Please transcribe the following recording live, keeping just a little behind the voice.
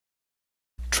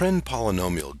Trend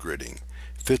polynomial gridding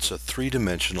fits a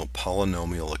three-dimensional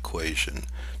polynomial equation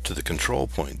to the control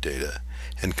point data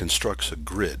and constructs a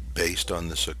grid based on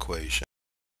this equation.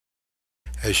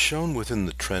 As shown within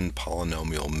the trend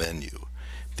polynomial menu,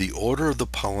 the order of the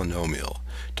polynomial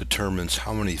determines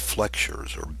how many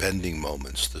flexures or bending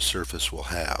moments the surface will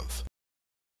have.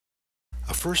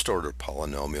 A first-order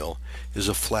polynomial is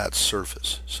a flat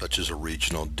surface, such as a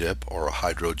regional dip or a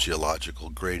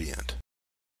hydrogeological gradient.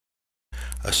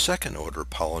 A second-order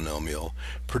polynomial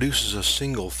produces a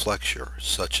single flexure,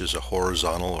 such as a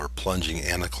horizontal or plunging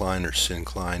anticline or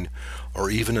syncline,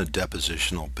 or even a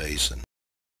depositional basin.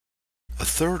 A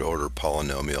third-order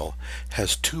polynomial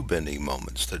has two bending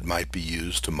moments that might be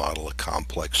used to model a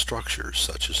complex structure,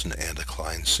 such as an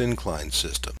anticline-syncline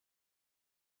system.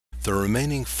 The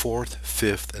remaining fourth,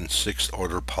 fifth, and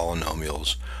sixth-order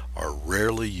polynomials are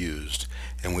rarely used,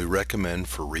 and we recommend,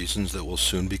 for reasons that will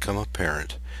soon become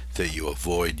apparent, that you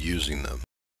avoid using them.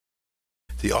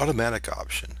 The automatic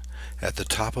option at the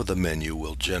top of the menu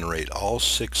will generate all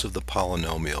 6 of the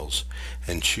polynomials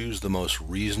and choose the most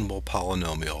reasonable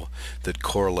polynomial that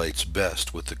correlates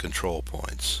best with the control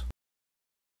points.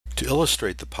 To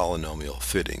illustrate the polynomial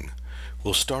fitting,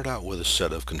 we'll start out with a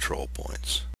set of control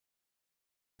points.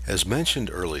 As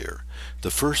mentioned earlier, the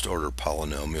first-order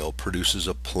polynomial produces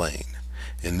a plane.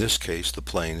 In this case, the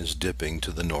plane is dipping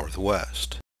to the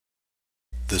northwest.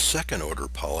 The second-order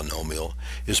polynomial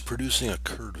is producing a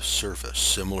curved surface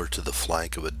similar to the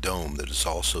flank of a dome that is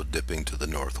also dipping to the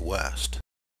northwest.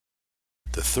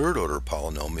 The third-order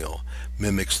polynomial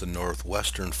mimics the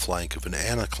northwestern flank of an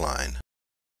anticline.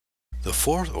 The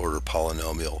fourth-order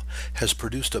polynomial has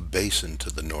produced a basin to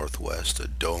the northwest, a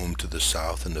dome to the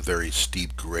south, and a very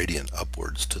steep gradient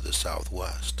upwards to the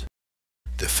southwest.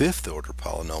 The fifth-order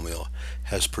polynomial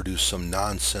has produced some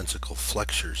nonsensical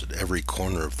flexures at every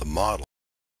corner of the model.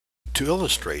 To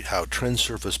illustrate how trend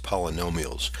surface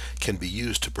polynomials can be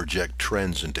used to project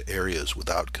trends into areas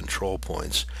without control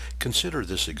points, consider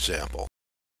this example.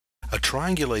 A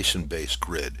triangulation-based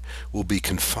grid will be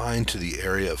confined to the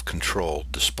area of control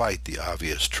despite the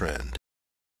obvious trend.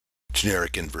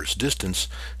 Generic inverse distance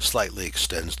slightly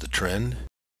extends the trend.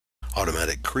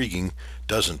 Automatic kriging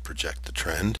doesn't project the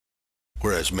trend,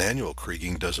 whereas manual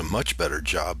kriging does a much better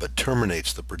job but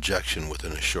terminates the projection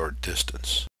within a short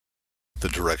distance. The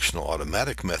directional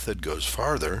automatic method goes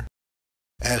farther,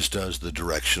 as does the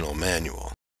directional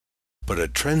manual. But a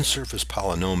trend surface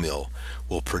polynomial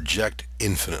will project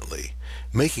infinitely,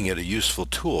 making it a useful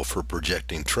tool for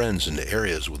projecting trends into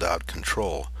areas without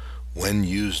control when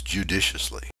used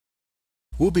judiciously.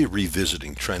 We'll be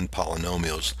revisiting trend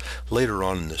polynomials later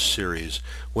on in this series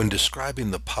when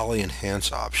describing the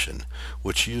poly-enhance option,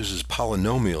 which uses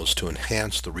polynomials to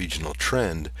enhance the regional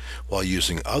trend while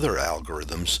using other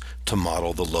algorithms to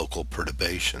model the local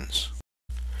perturbations.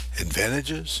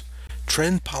 Advantages: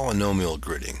 trend polynomial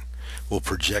gridding will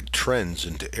project trends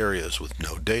into areas with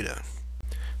no data.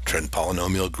 Trend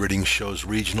polynomial gridding shows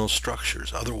regional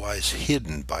structures otherwise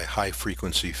hidden by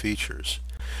high-frequency features.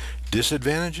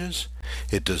 Disadvantages: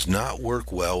 it does not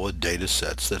work well with data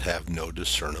sets that have no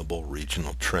discernible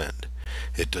regional trend.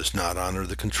 It does not honor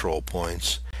the control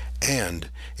points, and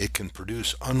it can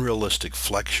produce unrealistic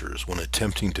flexures when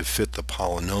attempting to fit the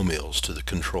polynomials to the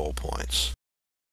control points.